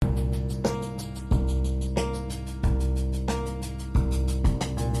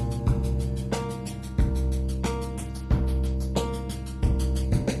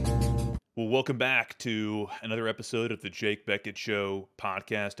welcome back to another episode of the Jake Beckett Show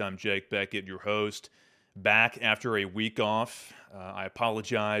podcast. I'm Jake Beckett, your host, back after a week off. I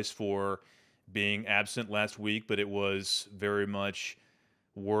apologize for being absent last week, but it was very much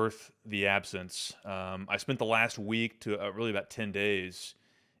worth the absence. I spent the last week to really about 10 days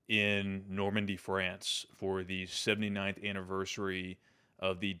in Normandy, France for the 79th anniversary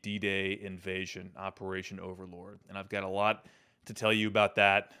of the D-Day invasion, Operation Overlord. And I've got a lot to tell you about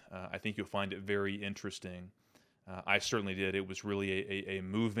that. I think you'll find it very interesting. I certainly did. It was really a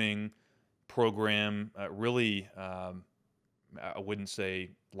moving program, I wouldn't say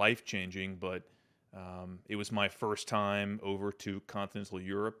life-changing, but it was my first time over to continental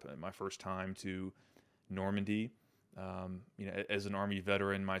Europe, and my first time to Normandy. As an Army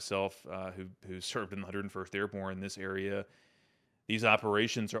veteran myself, who served in the 101st Airborne in this area, these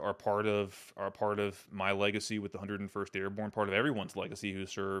operations are part of my legacy with the 101st Airborne, part of everyone's legacy who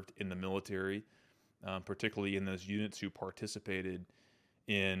served in the military, particularly in those units who participated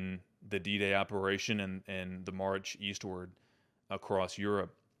in the D-Day operation and the march eastward across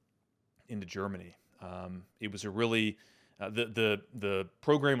Europe into Germany. It was a really the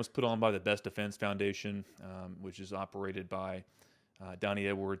program was put on by the Best Defense Foundation, which is operated by Donnie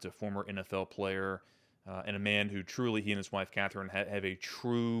Edwards, a former NFL player. And a man who truly, he and his wife Catherine have a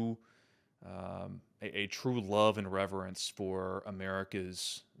true love and reverence for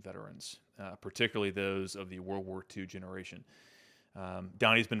America's veterans, particularly those of the World War II generation.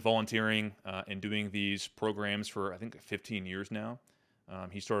 Donnie's been volunteering and doing these programs for I think 15 years now.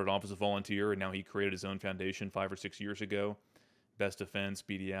 He started off as a volunteer, and now he created his own foundation 5 or 6 years ago, Best Defense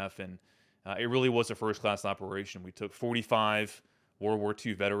BDF, and it really was a first-class operation. We took 45 World War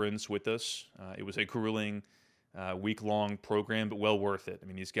II veterans with us. It was a grueling week-long program, but well worth it. I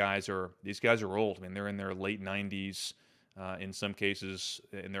mean, these guys are old. I mean, they're in their late 90s, in some cases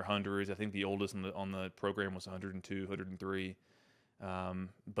in their hundreds. I think the oldest on the program was 102, 103.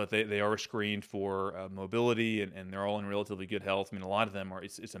 But they are screened for mobility, and they're all in relatively good health. I mean, a lot of them are.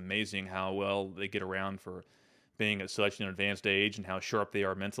 It's amazing how well they get around for being at such an advanced age and how sharp they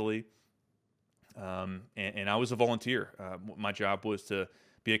are mentally. And I was a volunteer. My job was to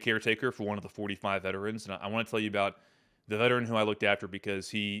be a caretaker for one of the 45 veterans. And I want to tell you about the veteran who I looked after because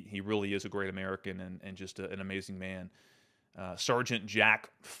he really is a great American and just an amazing man. Sergeant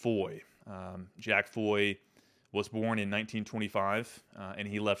Jack Foy. Jack Foy was born in 1925, and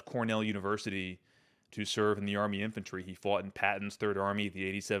he left Cornell University to serve in the Army Infantry. He fought in Patton's Third Army, the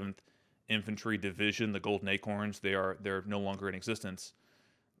 87th Infantry Division, the Golden Acorns. They're no longer in existence.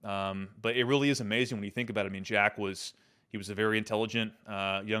 But it really is amazing when you think about it. I mean, he was a very intelligent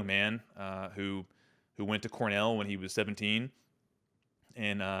young man who went to Cornell when he was 17,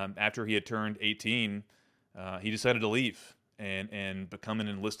 and after he had turned 18, he decided to leave and become an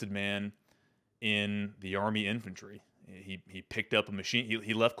enlisted man in the Army Infantry. He picked up a machine.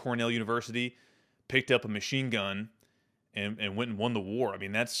 He left Cornell University, picked up a machine gun, and went and won the war. I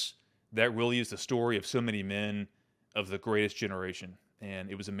mean, that really is the story of so many men of the greatest generation.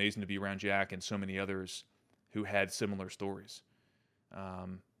 And it was amazing to be around Jack and so many others who had similar stories.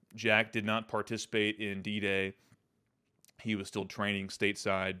 Jack did not participate in D-Day. He was still training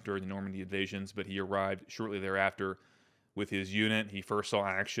stateside during the Normandy invasions, but he arrived shortly thereafter with his unit. He first saw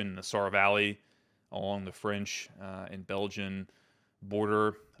action in the Sarre Valley along the French and Belgian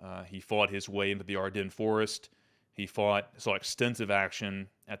border. He fought his way into the Ardennes forest. He saw extensive action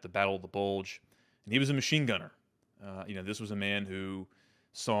at the Battle of the Bulge, and he was a machine gunner. This was a man who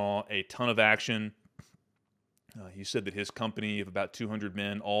saw a ton of action. He said that his company of about 200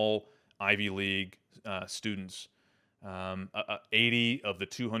 men, all Ivy League students, 80 of the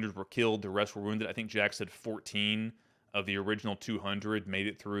 200 were killed. The rest were wounded. I think Jack said 14 of the original 200 made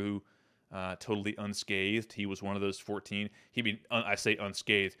it through totally unscathed. He was one of those 14. I say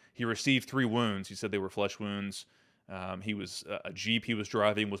unscathed. He received 3 wounds. He said they were flesh wounds. A Jeep he was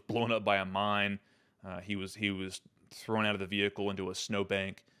driving was blown up by a mine. He was thrown out of the vehicle into a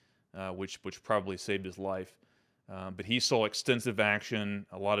snowbank, which probably saved his life. But he saw extensive action,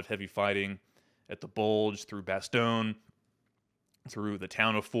 a lot of heavy fighting at the Bulge, through Bastogne, through the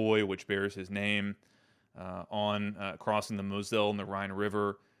town of Foy, which bears his name, on crossing the Moselle and the Rhine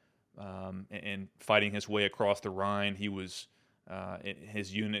River, and fighting his way across the Rhine. He was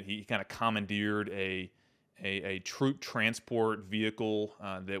his unit. He kind of commandeered a troop transport vehicle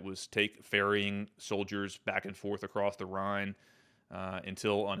that was ferrying soldiers back and forth across the Rhine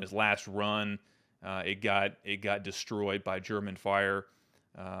until on his last run it got destroyed by German fire,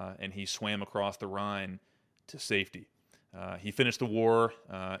 and he swam across the Rhine to safety. He finished the war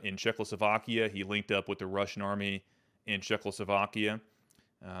in Czechoslovakia. He linked up with the Russian army in Czechoslovakia.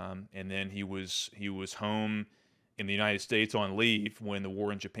 and then he was home in the United States on leave when the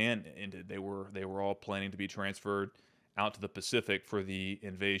war in Japan ended. They were all planning to be transferred out to the Pacific for the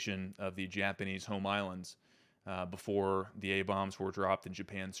invasion of the Japanese home islands before the A bombs were dropped and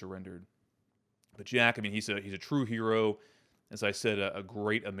Japan surrendered. But Jack, I mean, he's a true hero. As I said, a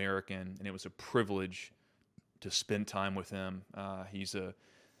great American, and it was a privilege to spend time with him. He's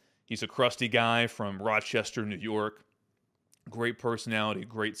a crusty guy from Rochester, New York. Great personality,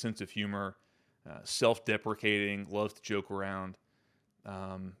 great sense of humor, self-deprecating, loves to joke around.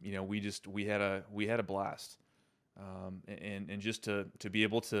 We had a blast, and just to be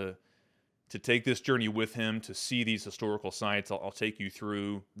able to take this journey with him, to see these historical sites. I'll take you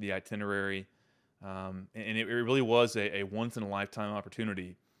through the itinerary, and it really was a once in a lifetime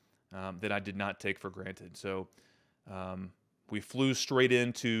opportunity that I did not take for granted. So. We flew straight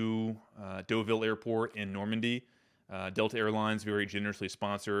into Deauville Airport in Normandy. Delta Airlines very generously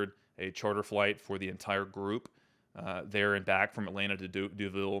sponsored a charter flight for the entire group there and back from Atlanta to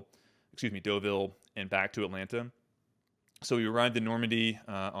Deauville and back to Atlanta. So we arrived in Normandy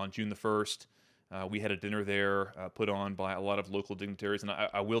on June the 1st. We had a dinner there put on by a lot of local dignitaries, and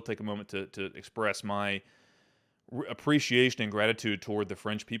I will take a moment to express my appreciation and gratitude toward the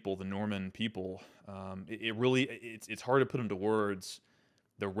French people, the Norman people. It's hard to put into words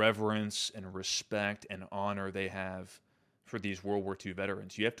the reverence and respect and honor they have for these World War II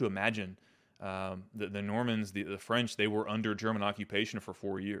veterans. You have to imagine the Normans, the French, they were under German occupation for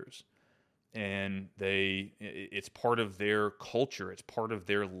 4 years, and it's part of their culture, it's part of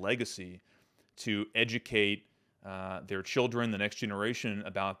their legacy to educate their children, the next generation,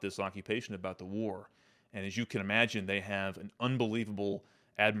 about this occupation, about the war. And as you can imagine, they have an unbelievable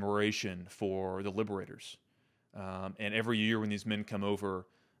admiration for the liberators. And every year when these men come over,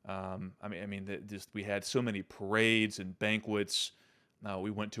 we had so many parades and banquets.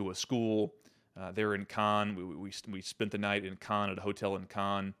 We went to a school there in Caen. We spent the night in Caen at a hotel in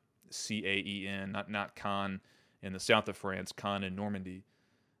Caen, Caen, not Caen in the south of France, Caen in Normandy.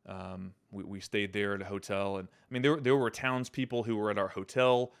 We stayed there at a hotel, and I mean there were townspeople who were at our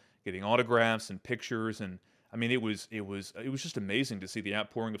hotel getting autographs and pictures, and I mean it was just amazing to see the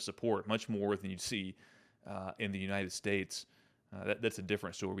outpouring of support, much more than you'd see in the United States. That's a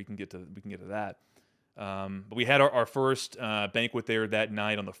different story. We can get to that. But we had our first banquet there that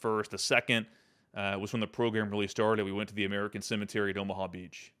night on the 1st. The 2nd was when the program really started. We went to the American Cemetery at Omaha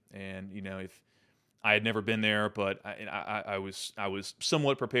Beach, and if I had never been there, but I was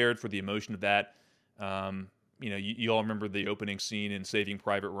somewhat prepared for the emotion of that. You all remember the opening scene in Saving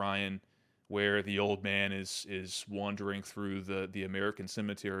Private Ryan, where the old man is wandering through the American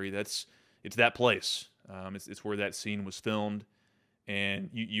cemetery. It's that place. It's where that scene was filmed, and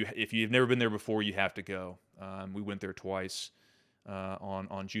if you've never been there before, you have to go. We went there twice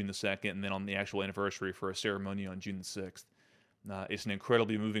on June the 2nd, and then on the actual anniversary for a ceremony on June the 6th. It's an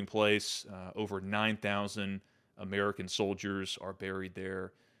incredibly moving place. Over 9,000 American soldiers are buried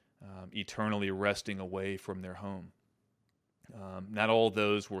there, eternally resting away from their home. Not all of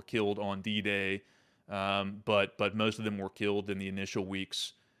those were killed on D-Day, but most of them were killed in the initial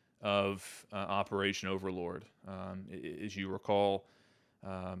weeks of Operation Overlord. As you recall,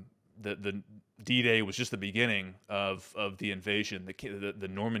 the D-Day was just the beginning of the invasion. The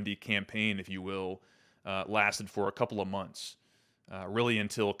Normandy campaign, if you will, lasted for a couple of months, really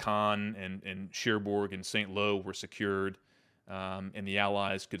until Caen and Cherbourg and St. Lo were secured, and the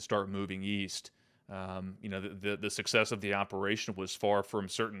Allies could start moving east. The success of the operation was far from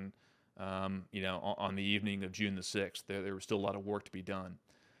certain. On the evening of June the 6th, there was still a lot of work to be done.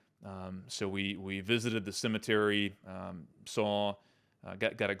 So we visited the cemetery,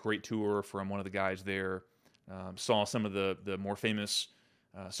 got a great tour from one of the guys there, saw some of the more famous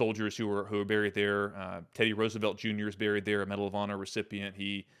soldiers who were buried there. Teddy Roosevelt Jr. is buried there, a Medal of Honor recipient.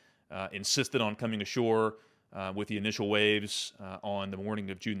 He insisted on coming ashore with the initial waves on the morning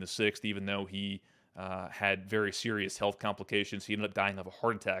of June the 6th, even though he had very serious health complications. He ended up dying of a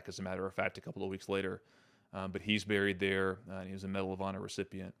heart attack, as a matter of fact, a couple of weeks later. But he's buried there, and he was a Medal of Honor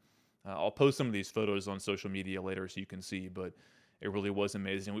recipient. I'll post some of these photos on social media later so you can see, but it really was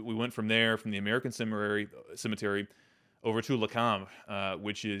amazing. We went from there, from the American cemetery over to Le Camp,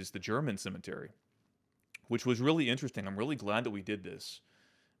 which is the German cemetery, which was really interesting. I'm really glad that we did this.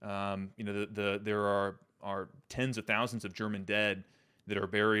 There are tens of thousands of German dead that are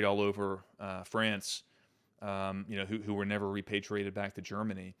buried all over France, who were never repatriated back to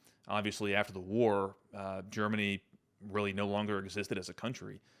Germany. Obviously, after the war, Germany really no longer existed as a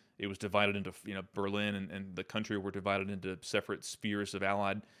country. It was divided into, Berlin and the country were divided into separate spheres of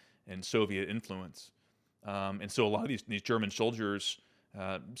Allied and Soviet influence. And so a lot of these German soldiers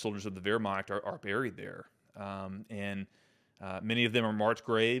soldiers of the Wehrmacht are buried there. And many of them are marked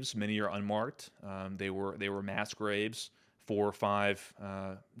graves. Many are unmarked. They were mass graves, 4 or 5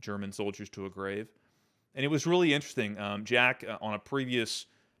 German soldiers to a grave. And it was really interesting. Jack, on a previous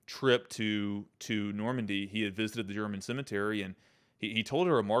trip to Normandy, he had visited the German cemetery, and he told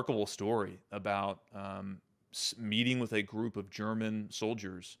a remarkable story about meeting with a group of German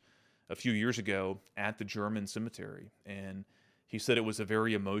soldiers a few years ago at the German cemetery. And he said it was a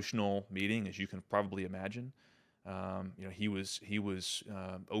very emotional meeting, as you can probably imagine. He was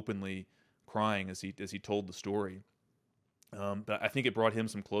openly crying as he told the story. But I think it brought him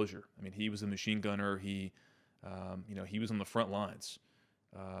some closure. I mean, he was a machine gunner. He was on the front lines.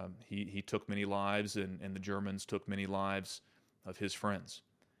 He took many lives, and the Germans took many lives of his friends.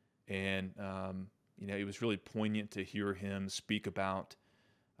 And it was really poignant to hear him speak about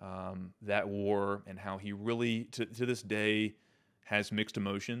that war, and how he really, to this day, has mixed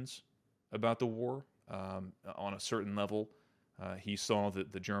emotions about the war. On a certain level, he saw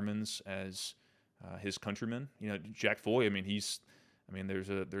the Germans as his countrymen. Jack Foy.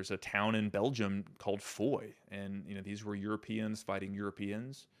 There's a town in Belgium called Foy, and these were Europeans fighting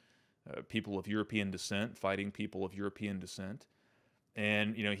Europeans, people of European descent fighting people of European descent.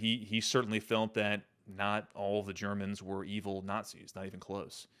 And he certainly felt that not all the Germans were evil Nazis, not even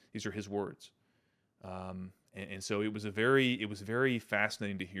close. These are his words. And so it was very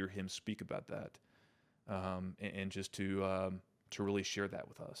fascinating to hear him speak about that, and just to really share that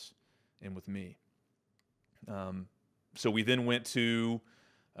with us and with me. So we then went to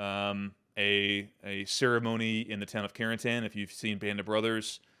a ceremony in the town of Carentan. If you've seen Band of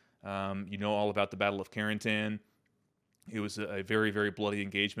Brothers, you know all about the Battle of Carentan. It was a very, very bloody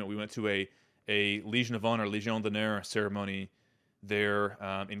engagement. We went to a Legion of Honor, Légion d'honneur ceremony there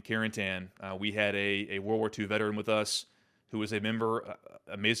in Carentan. We had a World War II veteran with us who was a member,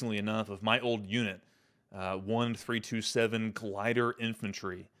 amazingly enough, of my old unit, 1327 Glider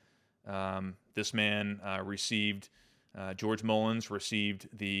Infantry. This man George Mullins received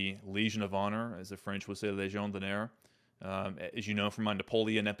the Legion of Honor, as the French would say, Légion d'honneur. As you know from my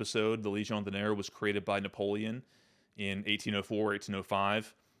Napoleon episode, the Légion d'honneur was created by Napoleon in 1804,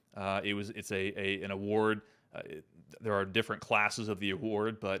 1805. It's an award. There are different classes of the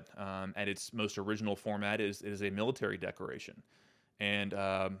award, but at its most original format, it is a military decoration. And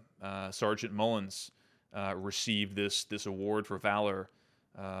Sergeant Mullins received this award for valor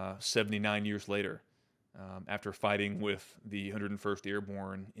 79 years later, after fighting with the 101st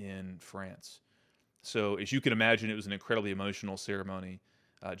Airborne in France. So, as you can imagine, it was an incredibly emotional ceremony.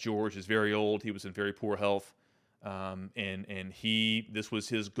 George is very old. He was in very poor health. And this was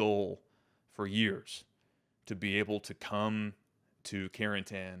his goal for years, to be able to come to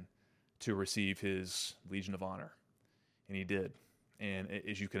Carentan to receive his Legion of Honor. And he did. And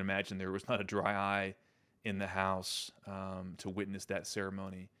as you can imagine, there was not a dry eye in the house to witness that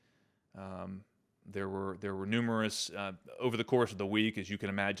ceremony. There were numerous, over the course of the week, as you can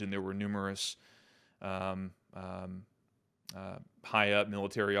imagine, there were numerous high-up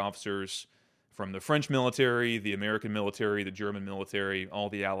military officers from the French military, the American military, the German military, all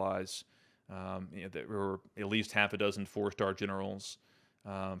the allies. There were at least half a dozen 4-star generals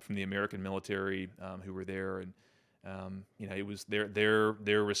from the American military who were there, and it was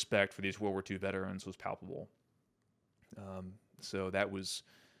their respect for these World War II veterans was palpable. So that was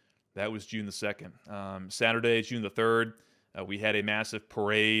June the 2nd. Saturday, June the 3rd, we had a massive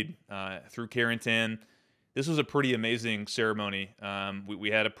parade through Carentan. This was a pretty amazing ceremony.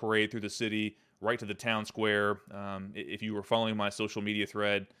 We had a parade through the city, right to the town square. If you were following my social media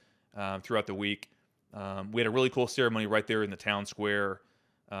thread throughout the week, we had a really cool ceremony right there in the town square,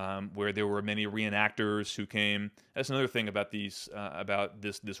 where there were many reenactors who came. That's another thing about this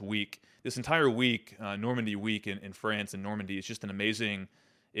week. This entire week, Normandy week in France and Normandy, is just an amazing.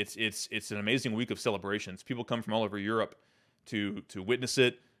 It's an amazing week of celebrations. People come from all over Europe to witness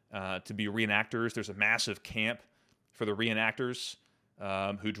it, to be reenactors. There's a massive camp for the reenactors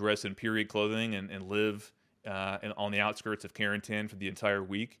who dress in period clothing and live on the outskirts of Carentan for the entire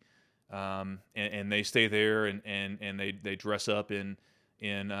week. And they stay there and they dress up in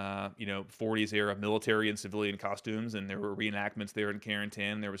 40s era military and civilian costumes, and there were reenactments there in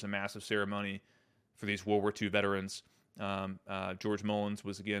Carentan. There was a massive ceremony for these World War II veterans. George Mullins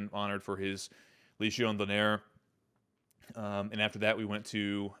was again honored for his Légion d'honneur. And after that, we went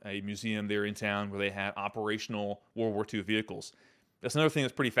to a museum there in town where they had operational World War II vehicles. That's another thing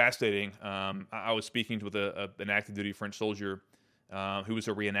that's pretty fascinating. I was speaking with an active duty French soldier who was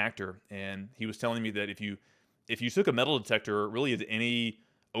a reenactor, and he was telling me that if you took a metal detector really at any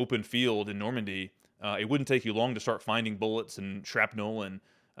open field in Normandy, it wouldn't take you long to start finding bullets and shrapnel and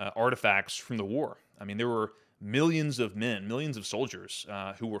artifacts from the war. I mean, there were millions of men, millions of soldiers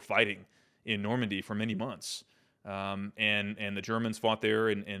who were fighting in Normandy for many months. And the Germans fought there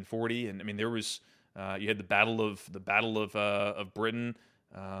in 40, and I mean there was you had the battle of Britain,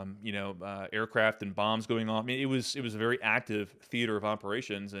 aircraft and bombs going off. I mean it was a very active theater of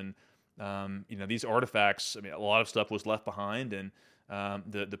operations, and these artifacts. I mean a lot of stuff was left behind, and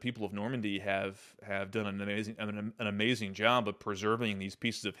the people of Normandy have done an amazing job of preserving these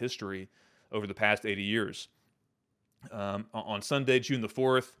pieces of history over the past 80 years. On Sunday, June the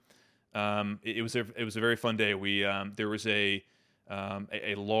 4th. It was a very fun day. There was a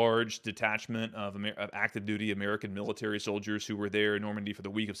large detachment of active duty American military soldiers who were there in Normandy for the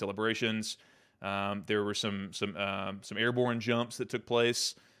week of celebrations. There were some airborne jumps that took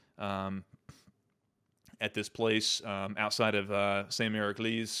place at this place outside of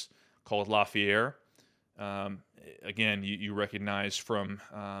Saint-Mère-Église called La Fière. Again, you recognize from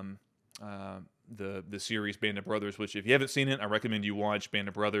the series Band of Brothers, which if you haven't seen it, I recommend you watch Band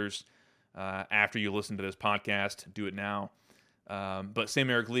of Brothers. After you listen to this podcast, do it now. But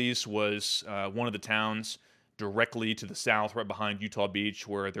Saint-Mère-Église was one of the towns directly to the south, right behind Utah Beach,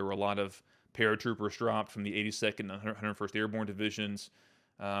 where there were a lot of paratroopers dropped from the 82nd and 101st Airborne Divisions.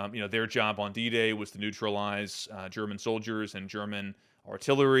 Their job on D-Day was to neutralize German soldiers and German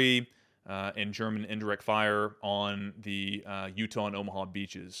artillery and German indirect fire on the Utah and Omaha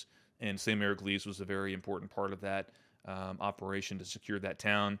beaches. And Saint-Mère-Église was a very important part of that operation to secure that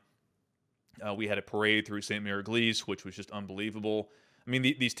town. We had a parade through Saint-Mère-Église, which was just unbelievable. I mean,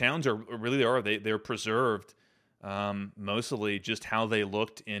 these towns they're preserved mostly just how they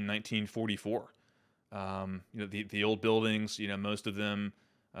looked in 1944. The old buildings, most of them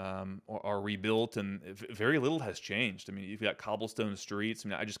are rebuilt, and very little has changed. I mean, you've got cobblestone streets. I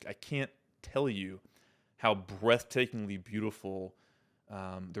mean, I can't tell you how breathtakingly beautiful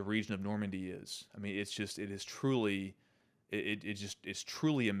the region of Normandy is. I mean, it's truly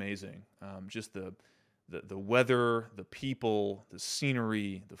amazing. Just the weather, the people, the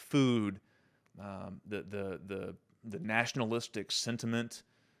scenery, the food, the nationalistic sentiment.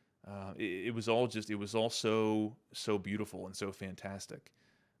 It was all so beautiful and so fantastic.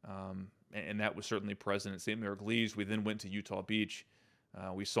 And that was certainly present at Saint-Mère-Église. We then went to Utah Beach.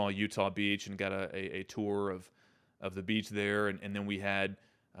 We saw Utah Beach and got a tour of the beach there, and then we had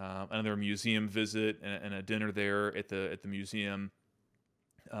another museum visit and a dinner there at the museum,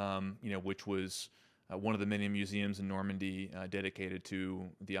 which was one of the many museums in Normandy dedicated to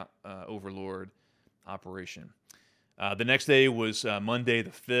the Overlord operation. The next day was Monday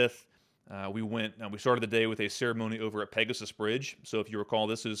the 5th. We started the day with a ceremony over at Pegasus Bridge. So if you recall,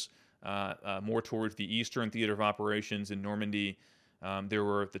 this is more towards the eastern theater of operations in Normandy. There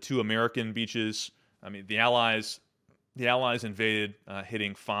were the two American beaches. I mean, the Allies invaded,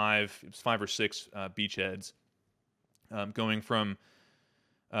 hitting five or six beachheads. Going from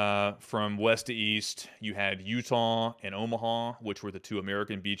west to east, you had Utah and Omaha, which were the two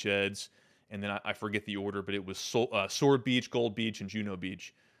American beachheads. And then I forget the order, but it was Sword Beach, Gold Beach, and Juno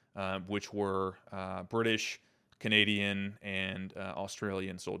Beach, which were British, Canadian, and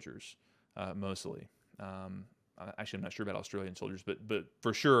Australian soldiers, mostly. Actually, I'm not sure about Australian soldiers, but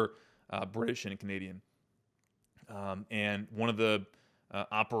for sure, British and Canadian. And one of the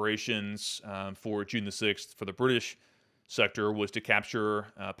operations for June the 6th for the British sector was to capture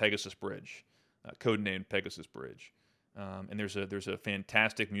Pegasus Bridge, codenamed Pegasus Bridge. And there's a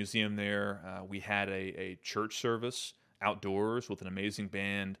fantastic museum there. We had a church service outdoors with an amazing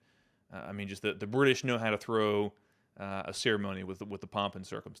band. I mean, just the British know how to throw a ceremony with the pomp and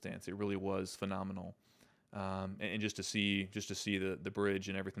circumstance. It really was phenomenal. And just to see the bridge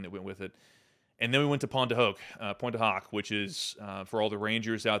and everything that went with it. And then we went to Pointe du Hoc, which is for all the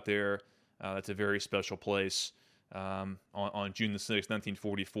Rangers out there. That's a very special place. On June the 6th,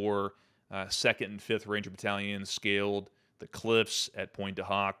 1944, 2nd and 5th Ranger Battalions scaled the cliffs at Pointe du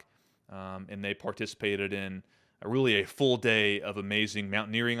Hoc, and they participated in really a full day of amazing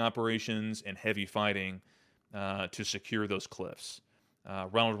mountaineering operations and heavy fighting to secure those cliffs.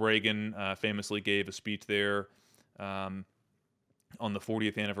 Ronald Reagan famously gave a speech there on the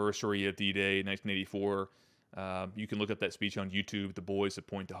 40th anniversary of D-Day, 1984. You can look up that speech on YouTube, The Boys at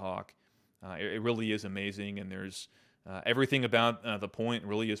Pointe du Hoc. It really is amazing, and there's everything about the point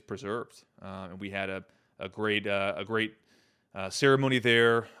really is preserved. And we had a great ceremony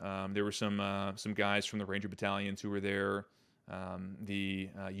there. There were some guys from the Ranger Battalions who were there. The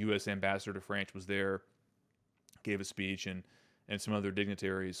U.S. Ambassador to France was there, gave a speech, and some other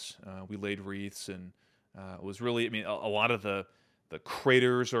dignitaries. We laid wreaths, and it was really, I mean, a lot of the The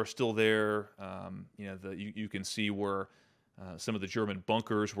craters are still there. You can see where some of the German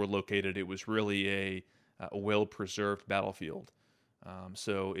bunkers were located. It was really a well-preserved battlefield.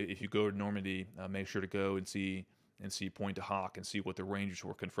 So if you go to Normandy, make sure to go and see Pointe du Hoc and see what the Rangers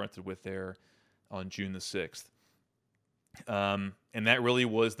were confronted with there on June the 6th. And that really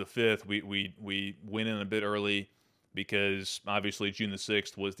was the 5th. We went in a bit early because obviously June the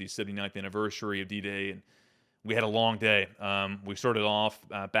 6th was the 79th anniversary of D-Day, and we had a long day. We started off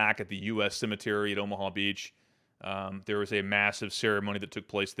back at the U.S. Cemetery at Omaha Beach. There was a massive ceremony that took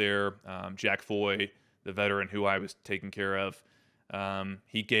place there. Jack Foy, the veteran who I was taking care of,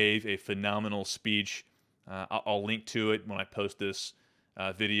 he gave a phenomenal speech. I'll link to it when I post this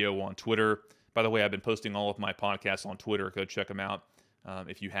video on Twitter. By the way, I've been posting all of my podcasts on Twitter. Go check them out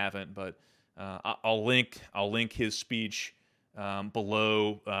if you haven't. But I'll link his speech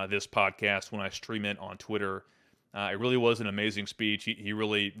below this podcast when I stream it on Twitter. It really was an amazing speech. He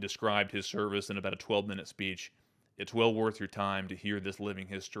really described his service in about a 12-minute speech. It's well worth your time to hear this living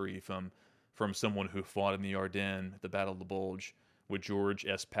history from someone who fought in the Ardennes at the Battle of the Bulge with George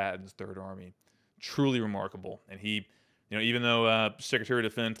S. Patton's Third Army. Truly remarkable. And he, even though Secretary of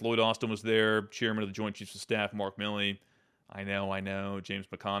Defense Lloyd Austin was there, Chairman of the Joint Chiefs of Staff Mark Milley, I know, James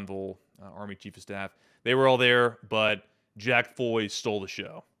McConville, Army Chief of Staff, they were all there, but Jack Foy stole the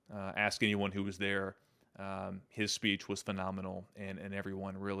show. Ask anyone who was there. His speech was phenomenal, and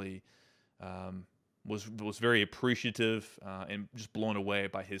everyone really was very appreciative and just blown away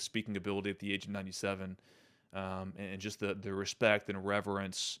by his speaking ability at the age of 97, and just the respect and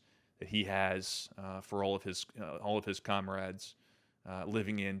reverence that he has for all of his comrades,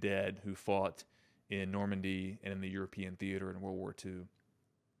 living and dead, who fought in Normandy and in the European theater in World War II.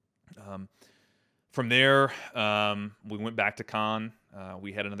 From there, we went back to Cannes.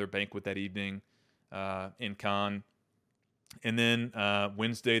 We had another banquet that evening in Cannes. And then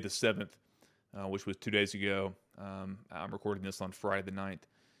Wednesday the 7th, which was 2 days ago, I'm recording this on Friday the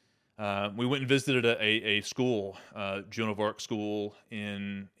 9th, we went and visited a school, Joan of Arc school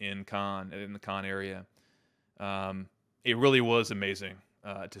in Cannes, in the Cannes area. It really was amazing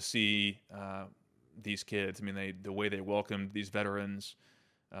to see these kids. I mean, the way they welcomed these veterans.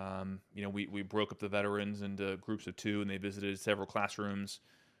 We broke up the veterans into groups of 2, and they visited several classrooms.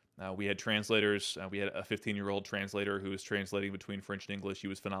 We had translators. We had a 15-year-old translator who was translating between French and English. He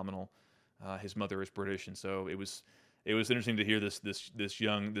was phenomenal. His mother is British, and so it was interesting to hear this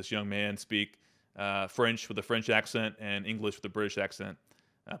young man speak French with a French accent and English with a British accent.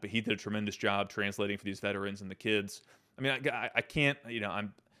 But he did a tremendous job translating for these veterans and the kids. I mean, I can't,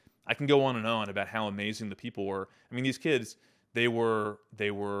 I can go on and on about how amazing the people were. I mean, these kids, they were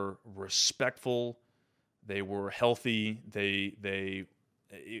respectful, they were healthy,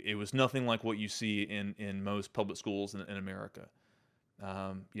 it was nothing like what you see in most public schools in America.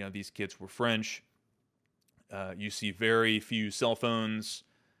 These kids were French. You see very few cell phones.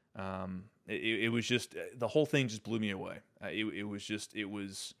 It was just, the whole thing just blew me away. It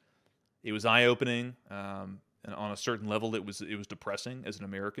was eye-opening. And on a certain level, it was depressing as an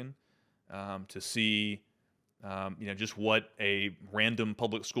American to see, just what a random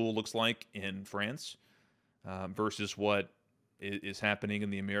public school looks like in France versus what is happening in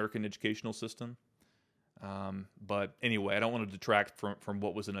the American educational system. But anyway, I don't want to detract from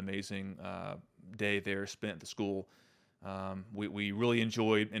what was an amazing day there spent at the school. We really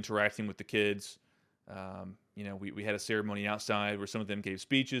enjoyed interacting with the kids. We had a ceremony outside where some of them gave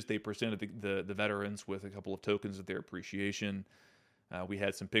speeches. They presented the veterans with a couple of tokens of their appreciation. We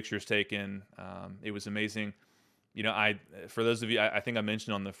had some pictures taken. It was amazing. For those of you, I think I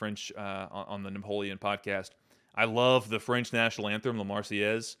mentioned on the French, on the Napoleon podcast, I love the French national anthem, La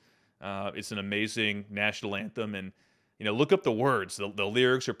Marseillaise. It's an amazing national anthem, and look up the words. The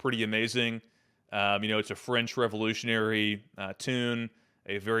lyrics are pretty amazing. It's a French revolutionary tune,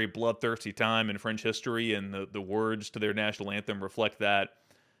 a very bloodthirsty time in French history, and the words to their national anthem reflect that.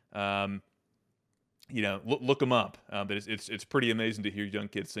 Look them up. But it's pretty amazing to hear young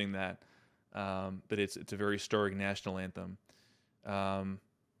kids sing that. But it's a very stirring national anthem. And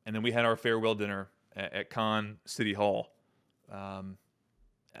then we had our farewell dinner at Cannes City Hall.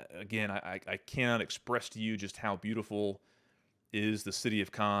 Again, I cannot express to you just how beautiful is the city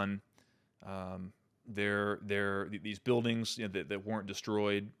of Cannes. These buildings that weren't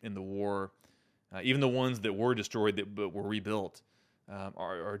destroyed in the war, even the ones that were destroyed but were rebuilt,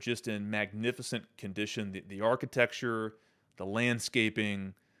 are just in magnificent condition. The architecture, the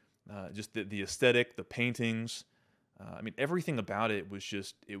landscaping, just the aesthetic, the paintings. Everything about it was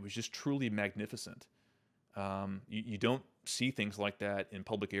just truly magnificent. You don't see things like that in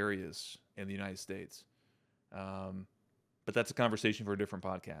public areas in the United States. But but that's a conversation for a different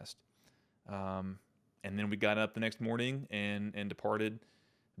podcast. And then we got up the next morning and departed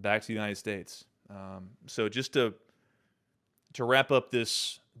back to the United States. So just to wrap up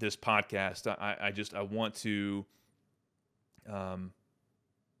this podcast, I want to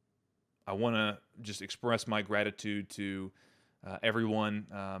just express my gratitude to everyone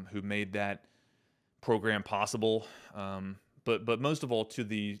who made that program possible. But most of all to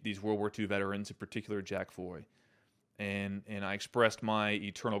these World War II veterans, in particular Jack Foy. And I expressed my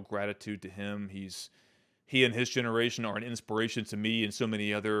eternal gratitude to him. He and his generation are an inspiration to me and so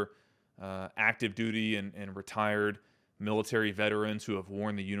many other active duty and retired military veterans who have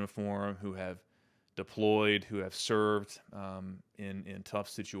worn the uniform, who have deployed, who have served in tough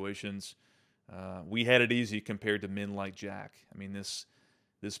situations. We had it easy compared to men like Jack. I mean, this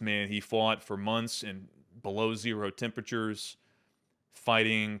man, he fought for months in below zero temperatures,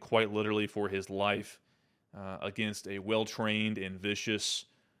 fighting quite literally for his life against a well-trained and vicious,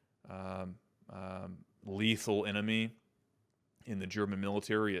 lethal enemy in the German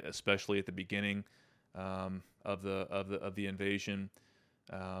military, especially at the beginning of the invasion.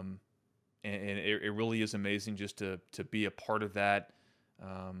 And it really is amazing just to be a part of that,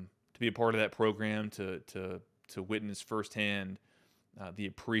 program, to witness firsthand the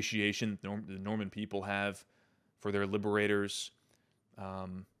appreciation the Norman people have for their liberators.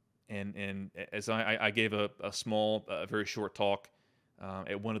 And as I gave a very short talk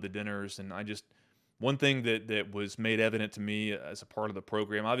at one of the dinners, and one thing that was made evident to me as a part of the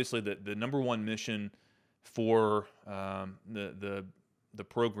program, obviously the number one mission for the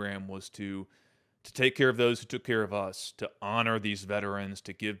program was to take care of those who took care of us, to honor these veterans,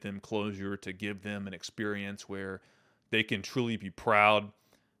 to give them closure, to give them an experience where they can truly be proud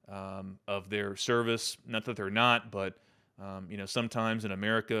of their service. Not that they're not, but sometimes in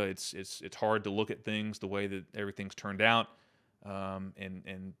America, it's hard to look at things the way that everything's turned out,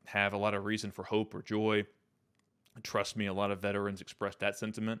 and have a lot of reason for hope or joy. Trust me, a lot of veterans express that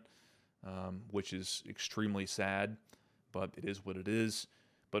sentiment, which is extremely sad, but it is what it is.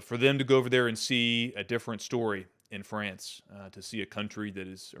 But for them to go over there and see a different story in France, to see a country that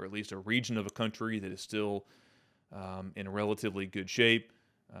is, or at least a region of a country that is still in relatively good shape,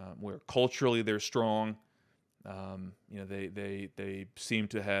 where culturally they're strong. They seem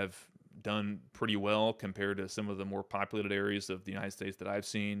to have done pretty well compared to some of the more populated areas of the United States that I've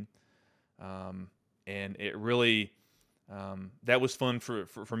seen. And it really, that was fun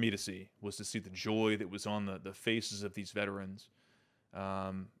for me to see the joy that was on the faces of these veterans,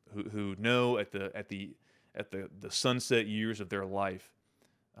 who know at the sunset years of their life,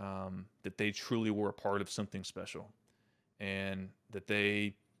 that they truly were a part of something special, and that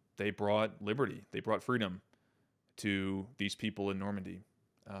they brought liberty, they brought freedom to these people in Normandy.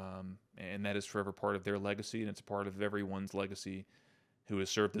 And that is forever part of their legacy, and it's a part of everyone's legacy who has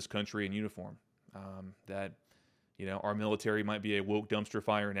served this country in uniform. That, our military might be a woke dumpster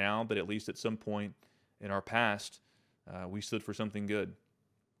fire now, but at least at some point in our past, we stood for something good.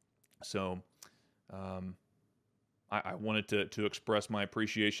 So I wanted to express my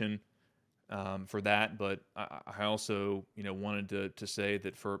appreciation for that, but I also, wanted to say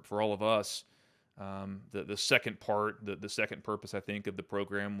that for all of us, the second part, the second purpose, I think, of the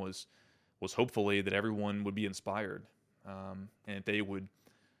program was hopefully that everyone would be inspired, and they would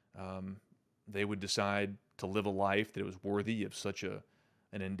decide to live a life that was worthy of such an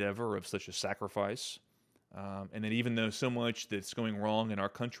endeavor, of such a sacrifice, and that even though so much that's going wrong in our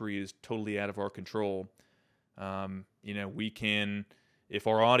country is totally out of our control, we can, if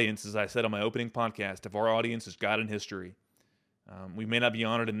our audience, as I said on my opening podcast, if our audience is God in history, we may not be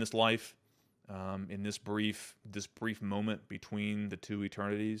honored in this life, in this brief moment between the two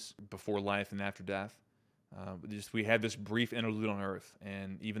eternities, before life and after death. We had this brief interlude on earth,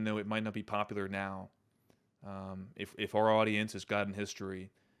 and even though it might not be popular now, if our audience is God in history,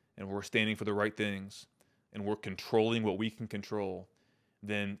 and we're standing for the right things, and we're controlling what we can control,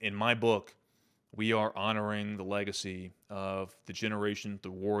 then in my book, we are honoring the legacy of the generation,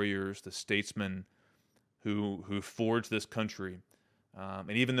 the warriors, the statesmen who forged this country.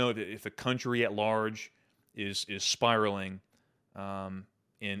 And even though if the country at large is spiraling,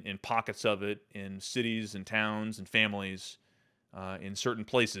 in pockets of it, in cities and towns and families, in certain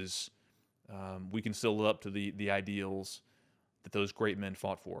places, we can still live up to the ideals that those great men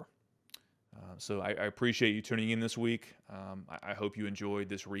fought for. So I appreciate you tuning in this week. I hope you enjoyed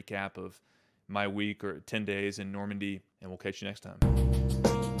this recap of my week, or 10 days in Normandy, and we'll catch you next time.